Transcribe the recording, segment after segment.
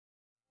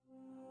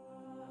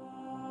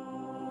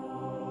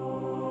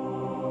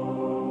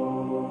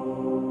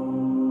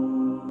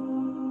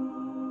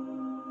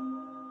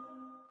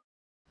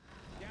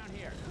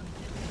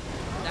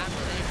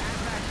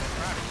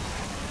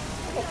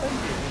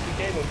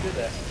good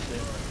actually.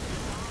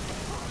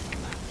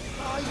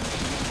 Oh, you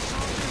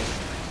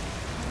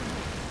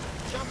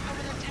Jump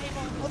over the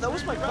table. Oh, that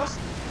was my boss.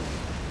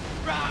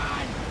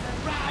 Run!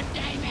 Run,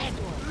 David!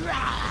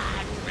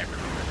 Run!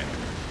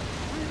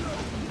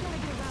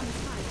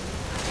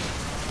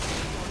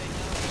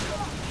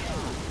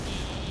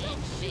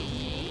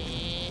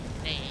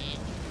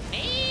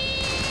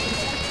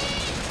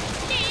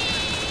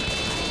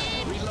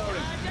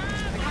 Reloading. I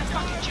got a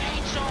fucking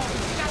chainsaw!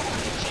 I got a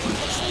fucking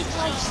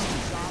chainsaw!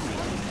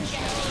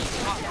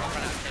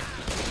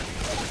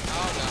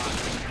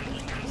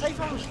 Save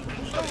us.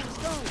 Let's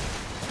go.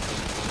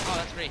 Oh,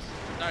 that's Reese.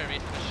 Sorry,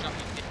 Reese. I shot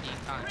you 15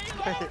 times.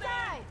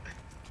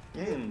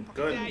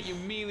 Good. Yeah, you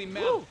mealy Woo,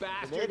 mouth we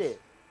bastard. made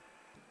it.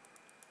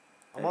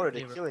 I'm already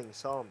Yeah. killing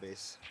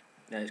zombies.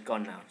 No, it's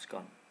gone now. It's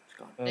gone. It's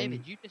gone.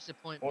 David, you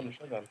disappoint What a me.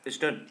 shotgun. It's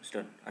done. It's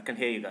done. I can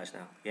hear you guys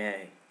now.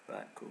 Yay.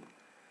 Right, cool.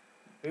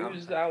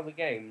 Who's out of the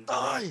game?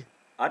 Die.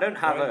 I don't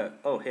have Right. a...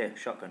 Oh, here.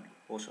 Shotgun.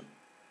 Awesome.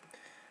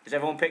 Has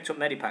everyone picked up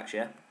medipacks,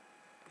 yeah?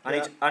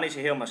 Yeah. I need to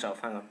heal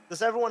myself. Hang on.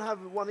 Does everyone have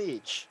one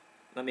each?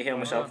 Let me heal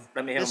myself.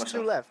 Let me heal There's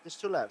myself. two left. There's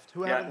two left.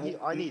 Who Yeah, haven't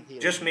healed? I need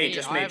healing. Just me. Hey,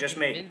 Just I me. haven't Just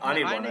me. been- I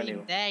need one. I'm I not need even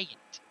one. there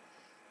yet.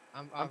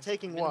 I'm I've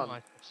taking minimised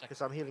one for a second.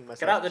 because I'm healing myself.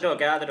 Get out the door.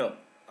 Get out the door.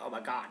 Oh my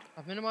god.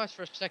 I've minimised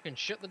for a second.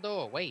 Shut the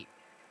door. Wait.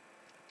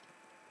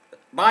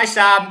 Bye,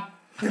 Sam.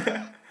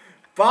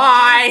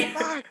 Bye.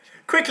 Back.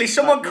 Quickly,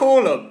 someone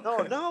call them. No,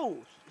 no.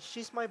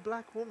 She's my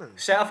black woman.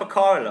 Set off a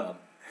car alarm.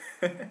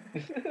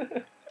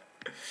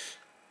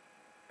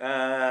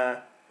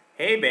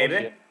 Hey,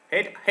 baby.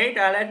 shit. Hey,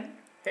 darling.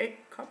 Hey,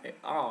 come here.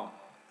 Oh.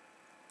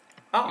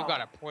 Oh. You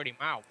got a pretty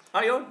mouth.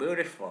 Oh, you're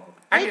beautiful.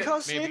 Hey, And you-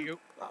 cousin. Maybe you,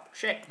 Oh,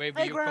 shit. maybe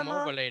Hey, you come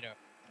Grandma. over later.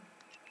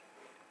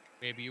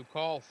 Maybe you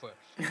call first.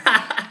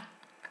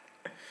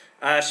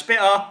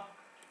 Spitter.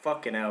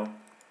 Fucking hell.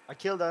 I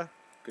killed her.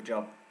 Good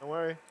job. Don't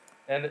worry.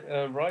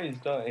 And Ryan's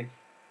dying.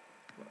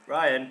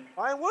 Ryan.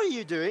 Ryan, what are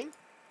you doing?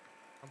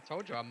 I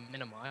told you I'm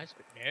minimised,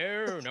 but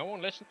no, no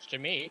one listens to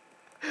me.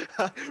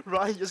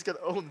 Ryan just got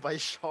owned by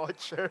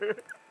Charger.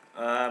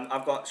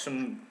 I've got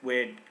some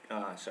weird...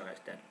 Oh, sorry, it's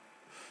dead.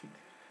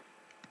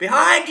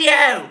 Behind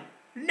you!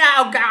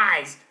 Now,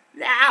 guys!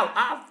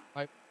 Now!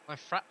 My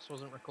fraps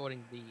wasn't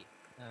recording the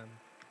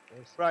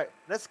voice. Right,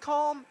 let's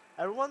calm.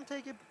 Everyone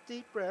take a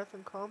deep breath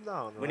and calm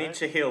down. We right? need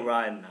to heal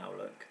Ryan now,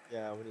 look.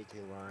 Yeah, we need to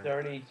heal Is Ryan. there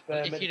any spare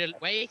If you'd medic-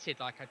 have waited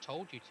like I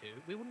told you to,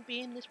 we wouldn't be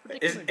in this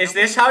predicament. Is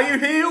now this would how we? you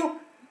heal?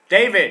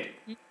 David!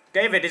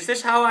 David, is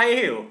this how I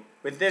heal?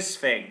 With this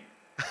thing?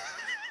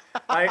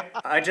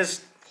 I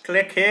just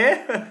click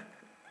here?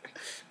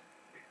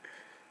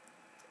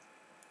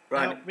 Now,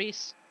 Ryan,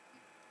 Reese,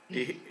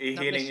 you now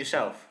healing listen.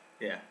 yourself?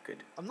 Yeah, good.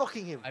 I'm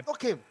knocking him. I-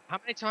 Knock him. how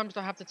many times do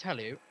I have to tell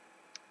you?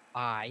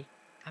 I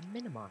am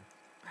minimised.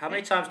 How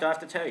many times do I have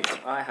to tell you?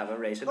 I have a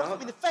razor Knock him in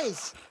arm. the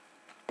face.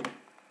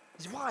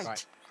 He's white.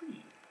 Right.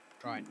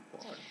 Right.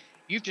 One.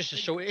 You've just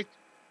assaulted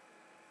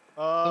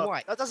the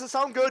white. That doesn't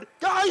sound good.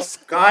 Guys!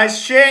 Guys,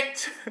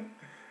 shit!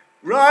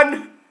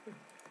 Run!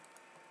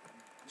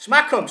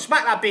 Smack him!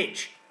 Smack that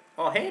bitch!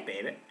 Oh, hey,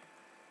 baby.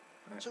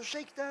 So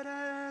shake that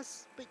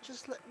ass.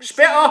 Bitches, let me see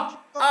Spitter! what you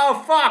got.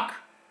 Oh, fuck!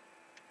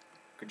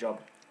 Good job.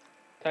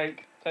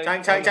 Tank.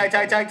 Tank.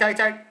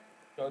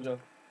 Jojo.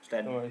 He's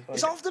dead. Don't worry, it's fine.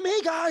 It's after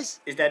me, guys.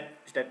 He's dead.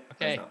 He's dead. No,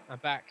 Okay, he's not. I'm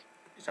back.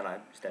 He's alive.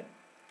 He's dead.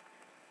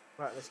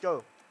 Right, let's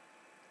go.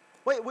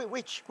 Wait,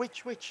 witch.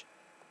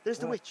 There's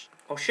the What? witch.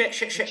 Oh, shit.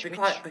 Be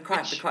quiet. Be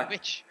quiet. Which, Be quiet.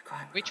 Which, Be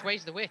quiet. which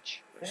way's the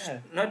witch? Yeah.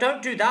 No,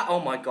 don't do that. Oh,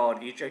 my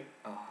God. You joke.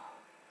 Oh.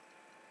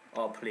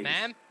 Oh, please.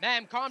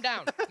 Ma'am, calm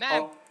down.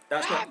 Ma'am, Oh,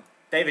 that's not... Ma'am!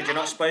 David, you're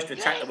not Ma'am, supposed to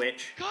attack the please!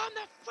 witch. Calm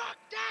the fuck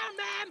down,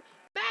 ma'am!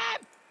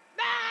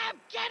 Ma'am,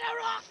 get her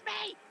off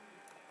me!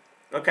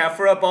 Okay, I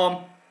threw a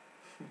bomb.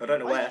 I don't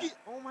know Why where. did you-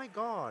 Oh my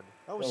god.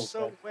 That was Oh, so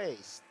God.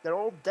 waste. They're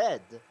all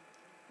dead.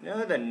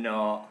 No, they're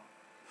not.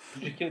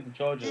 You just killed the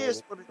charger. He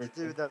just wanted to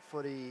do that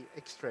for the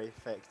X-ray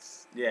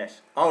effects.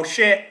 Yes. Oh,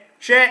 shit.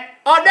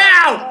 Oh,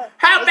 no!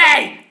 Help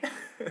me!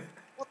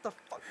 What the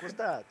fuck was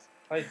that?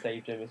 I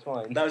saved him, it's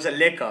fine. That was a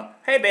liquor.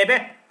 Hey, baby.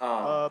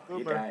 Oh, he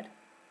Boomer. died.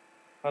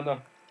 Oh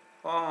no.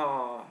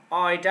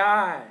 Oh, he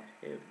died.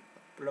 He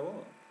blew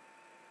up.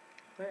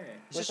 Where?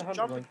 He's Where's just the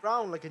hunter jumping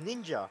around like a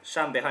ninja.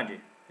 Sam behind you.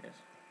 Yes.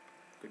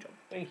 Good job.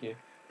 Thank you.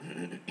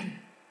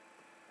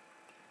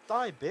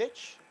 Die,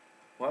 bitch.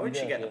 Why would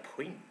she Yeah, get yeah. the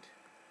point?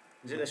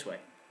 Is it this way?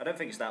 I don't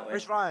think it's that way.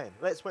 Where's Ryan?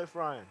 Let's wait for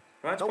Ryan.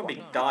 Ryan's No probably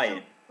one-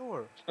 dying.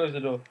 Door. Close the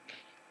door.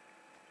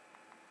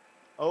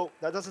 Oh,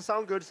 that doesn't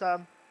sound good,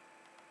 Sam.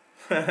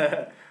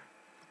 Oh.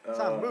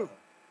 Sam, move.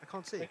 I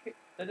can't see.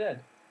 They're dead.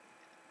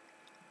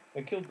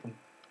 I killed them.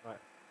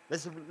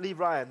 Let's leave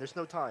Ryan. There's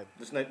no time.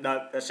 There's no,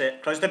 that's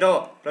it. Close the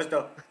door. Close the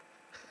door.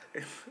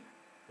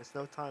 There's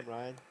no time,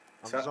 Ryan.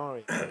 I'm So-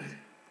 sorry. Well,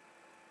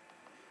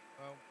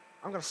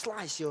 I'm gonna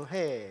slice your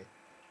hair.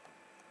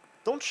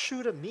 Don't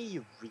shoot at me,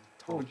 you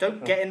Oh, retard.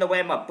 don't get in the way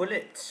of my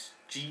bullets.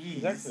 Jeez.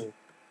 Exactly.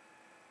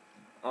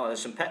 Oh,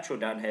 there's some petrol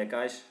down here,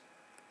 guys.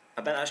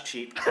 I bet that's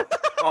cheap.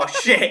 Oh,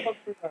 shit.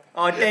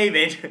 Oh,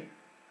 David.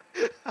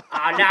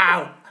 Oh,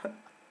 no.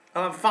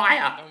 I'm on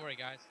fire. don't worry,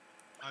 guys.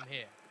 I'm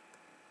here.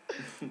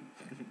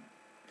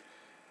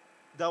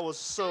 That was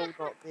so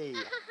not me.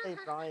 I blame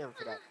Ryan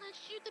for that.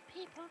 Shoot the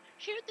people.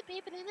 Shoot the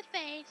people in the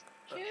face.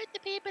 Shoot the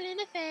people in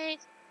the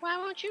face. Why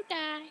won't you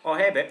die? Oh,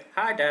 hey, babe.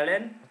 Hi,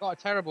 darling. I've got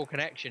a terrible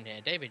connection here.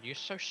 David, you're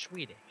so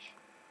Swedish.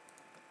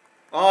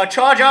 Oh,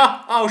 charger!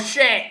 Oh,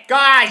 shit!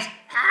 Guys,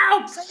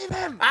 help! Save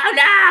him! Oh,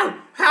 no!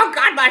 Oh,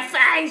 God, my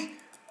face!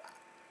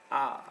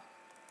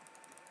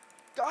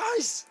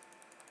 Guys!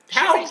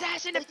 Help! Shoot his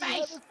ass in the Take his head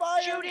face! on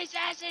fire. Shoot his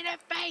ass in the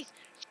face!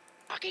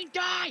 Fucking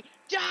die!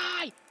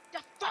 Die!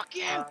 Fuck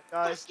you!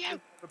 Guys, Fuck you!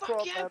 the Fuck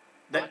you! problem.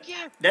 Fuck you!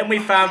 Then we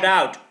found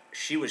out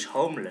she was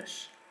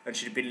homeless and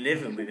she'd been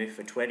living with me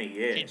for 20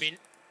 years. She'd been...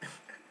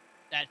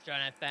 That's when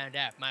I found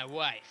out my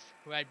wife,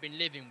 who I'd been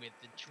living with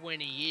for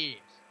 20 years,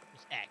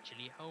 was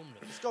actually homeless.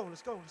 Let's go,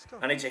 let's go, let's go.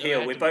 I need to So I heal.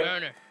 had We to both.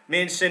 burn her.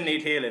 Me and Sin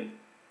need healing.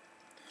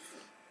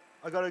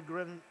 I got a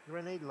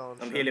grenade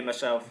launcher. I'm healing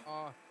myself.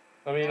 Oh,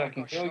 I mean, oh, I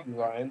can got kill you, shotgun.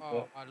 Ryan, Oh,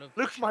 but I love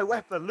Look at my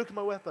weapon, look at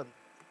my weapon.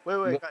 Wait,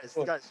 Look, guys,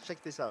 look. guys,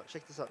 check this out,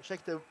 check this out.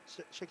 Check the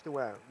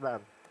ram.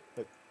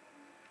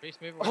 Reese,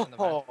 move away from the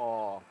van.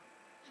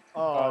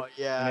 Oh,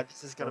 yeah,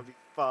 this is gonna be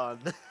fun.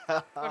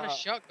 Got a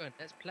shotgun.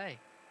 Let's play.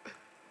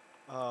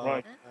 Oh,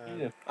 Right. man.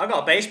 Yeah. I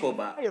got a baseball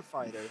bat.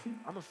 Firefighter.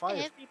 I'm a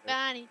firefighter.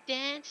 Everybody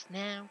dance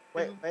now.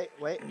 Wait.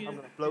 I'm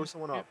gonna blow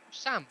someone up.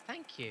 Sam,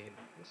 thank you.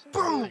 You're so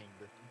Boom! kind.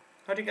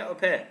 How'd you get up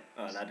here?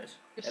 Oh, ladders.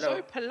 You're Hello.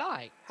 so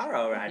polite.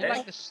 Hello, You're riders.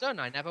 like the son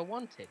I never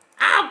wanted.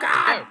 Oh,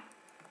 God! Go.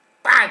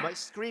 Bang! My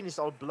screen is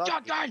all bloody.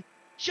 Shotgun!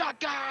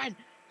 Shotgun!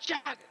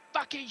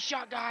 Fucking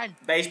shotgun!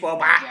 Baseball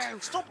Fuck bat! you!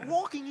 Stop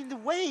walking in the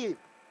way!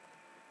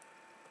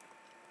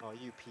 Oh,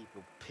 you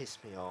people piss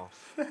me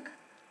off.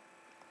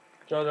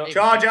 Charger. David,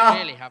 Charger! you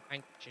really have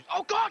handkerchiefs.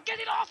 Oh God, get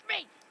it off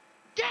me!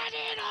 Get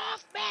it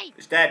off me!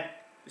 It's dead.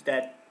 It's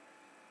dead.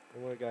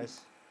 Don't worry,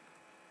 guys.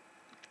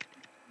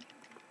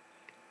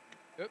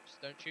 Oops,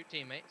 don't shoot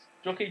teammates.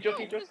 Jockey, Oh,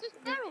 jockey, what does jockey. this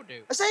barrel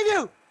do? I save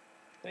you!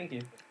 Thank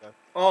you.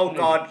 Oh,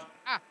 God.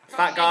 Ah, I Fat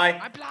can't see. guy.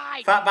 I'm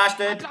blind! Fat I'm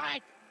bastard.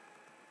 blind!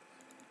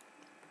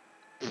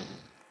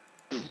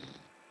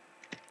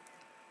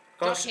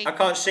 Jockey. I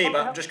can't see,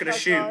 but I'm just gonna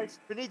shoot. Guys.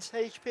 We need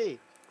HP.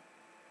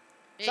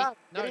 Hey, Sam,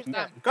 no, get in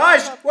Sam.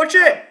 Guys, watch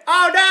it!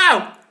 Oh,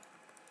 no!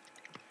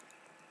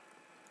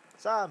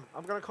 Sam,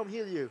 I'm gonna come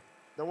heal you.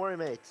 Don't worry,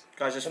 mate.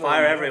 Guys, there's Come on,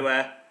 fire man.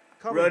 everywhere.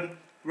 Come. Run,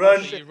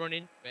 run. So you run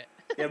into it.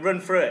 Yeah, run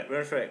through it.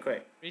 Run through it,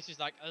 quick. Reese is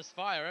like, there's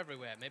fire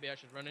everywhere. Maybe I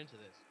should run into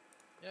this.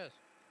 Yes.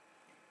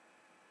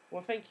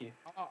 Well, thank you.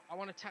 I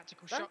want a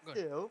tactical Thank shotgun.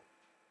 you.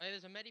 Hey,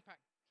 there's a medipack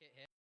kit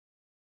here.